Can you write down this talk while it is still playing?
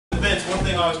one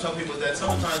thing I always tell people is that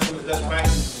sometimes some of the best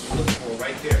practices we're looking for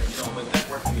right there, you know, but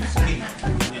networking is key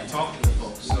and talking to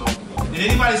folks. So, did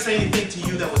anybody say anything to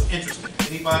you that was interesting?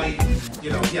 Anybody,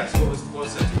 you know, yes, what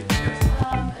was said to you? Yes.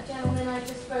 A gentleman I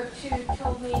just spoke to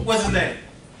told me... What's his name?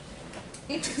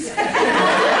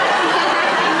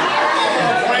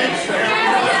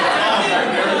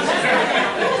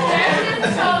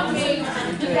 told me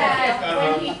that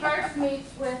when he first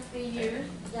meets with the youth,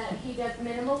 that he does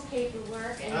minimal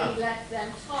paperwork and he lets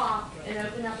them talk and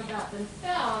open up about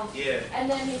themselves. Yeah. And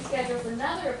then he schedules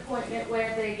another appointment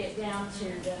where they get down to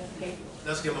the paperwork.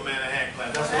 Let's give a man a hand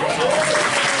clap. That's what I'm talking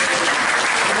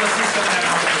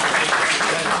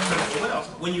about. What else?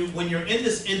 When you're in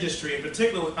this industry, in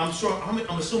particular, I'm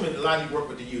assuming a lot of you work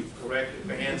with the youth, correct? Put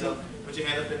your hands up. Put your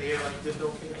hand up in the air like you just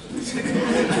don't care.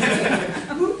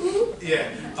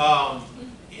 Yeah.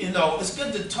 You know, it's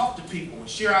good to talk to people and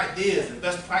share ideas and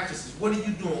best practices. What are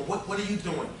you doing? What are you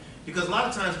doing? Because a lot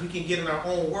of times we can get in our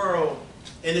own world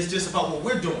and it's just about what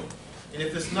we're doing. And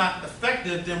if it's not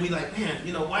effective, then we like, man,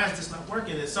 you know, why is this not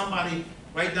working? And somebody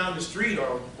right down the street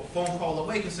or a phone call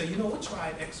away can say, you know, we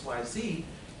tried X, Y, Z,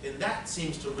 and that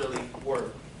seems to really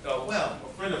work well. A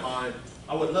friend of mine,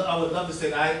 I would love to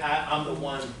say that I'm the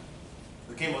one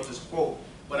who came up with this quote,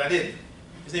 but I didn't.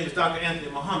 His name is Dr. Anthony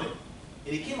Muhammad.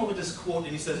 And he came up with this quote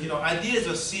and he says, you know, ideas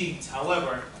are seeds,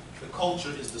 however, the culture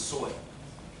is the soil.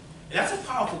 And that's a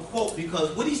powerful quote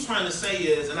because what he's trying to say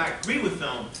is, and I agree with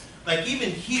him, like even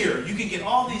here, you can get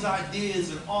all these ideas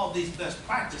and all these best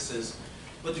practices,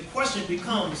 but the question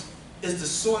becomes, is the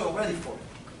soil ready for it?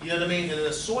 You know what I mean? And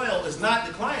the soil is not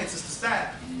the clients, it's the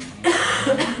staff. You know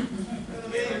what I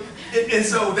mean? And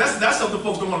so that's something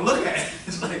folks don't want to look at.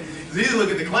 It's like, they either look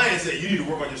at the client and say, you need to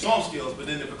work on your soft skills, but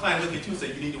then if the client look at you and say,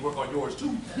 you need to work on yours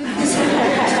too. You're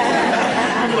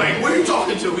like, what are you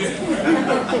talking to me?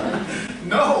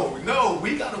 No,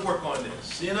 we got to work on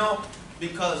this, you know?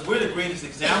 Because we're the greatest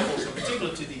examples, in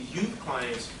particular to the youth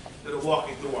clients that are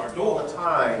walking through our door. All the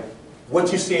time,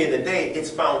 what you see in the day, its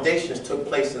foundations took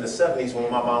place in the 70s when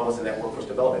my mom was in that workforce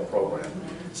development program.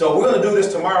 So we're going to do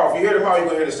this tomorrow. If you're here tomorrow, you're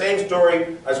going to hear the same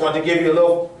story. I just wanted to give you a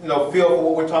little, feel for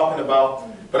what we're talking about.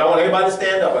 But I want everybody to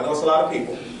stand up. I know it's a lot of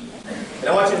people. And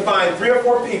I want you to find 3 or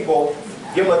 4 people,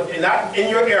 give them not in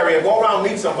your area, go around,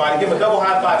 meet somebody, give them a double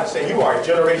high five and say, you are a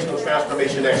generational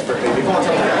transformation expert. Baby. Come on,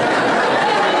 tell me that.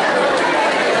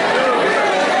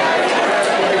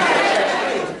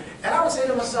 And I would say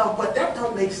to myself, but that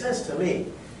don't make sense to me.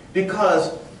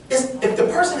 Because if the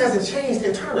person hasn't changed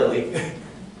internally,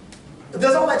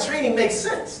 does all that training make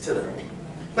sense to them?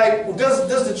 Like,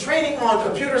 does the training on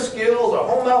computer skills or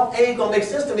home health aid gonna make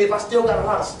sense to me if I still got a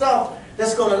lot of stuff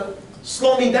that's gonna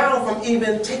slow me down from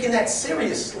even taking that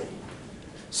seriously?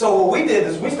 So what we did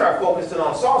is we started focusing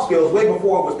on soft skills way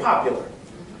before it was popular.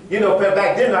 You know,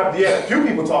 back then, I had a few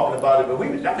people talking about it, but I've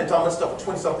been talking about stuff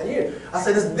for 20-something years. I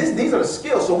said, these are the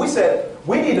skills. So we said,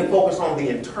 we need to focus on the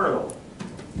internal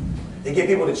and get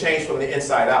people to change from the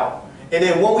inside out. And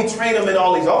then when we train them in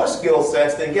all these other skill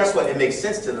sets, then guess what? It makes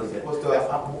sense to them. What's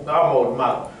our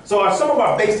model? So some of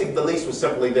our basic beliefs was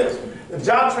simply this.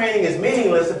 Job training is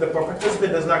meaningless if the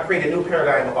participant does not create a new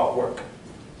paradigm about work.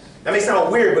 That may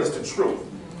sound weird, but it's the truth.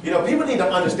 You know, people need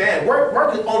to understand work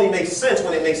only makes sense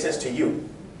when it makes sense to you.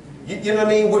 You know what I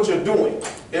mean? What you're doing.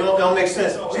 It don't make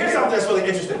sense. So here's something that's really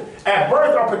interesting. At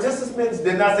birth, our participants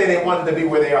did not say they wanted to be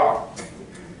where they are.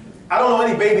 I don't know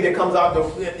any baby that comes out to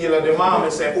their mom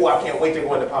and say, oh, I can't wait to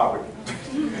go into poverty.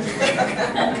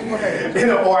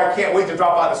 Or I can't wait to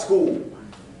drop out of school.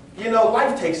 You know,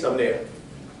 life takes them there.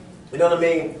 You know what I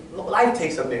mean? Life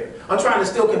takes them there. I'm trying to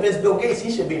still convince Bill Gates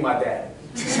he should be my dad.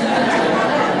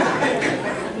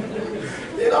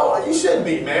 You should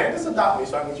be, man. Just adopt me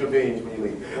so I can get your billions when you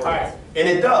leave. All right. And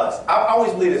it does. I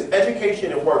always believe this.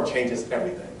 Education and work changes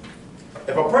everything.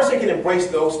 If a person can embrace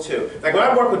those two, like when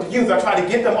I work with the youth, I try to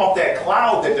get them off that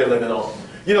cloud that they're living on.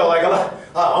 You know, like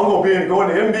I'm going to go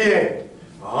into MBA.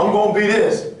 I'm going to be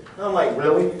this. And I'm like,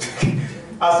 really?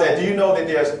 I said, do you know that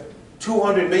there's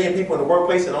 200 million people in the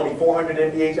workplace and only 400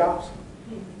 MBA jobs?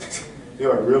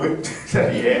 They're like, really?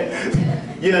 Yeah.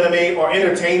 You know what I mean? Or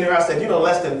entertainer. I said,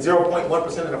 less than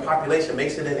 0.1% of the population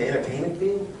makes it in the entertainment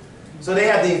field. So they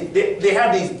have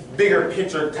these bigger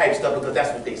picture type stuff because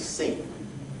that's what they see.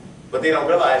 But they don't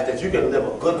realize that you can live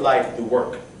a good life through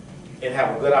work and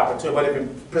have a good opportunity. But if you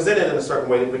present it in a certain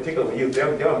way, particularly for youth,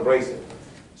 they'll embrace it.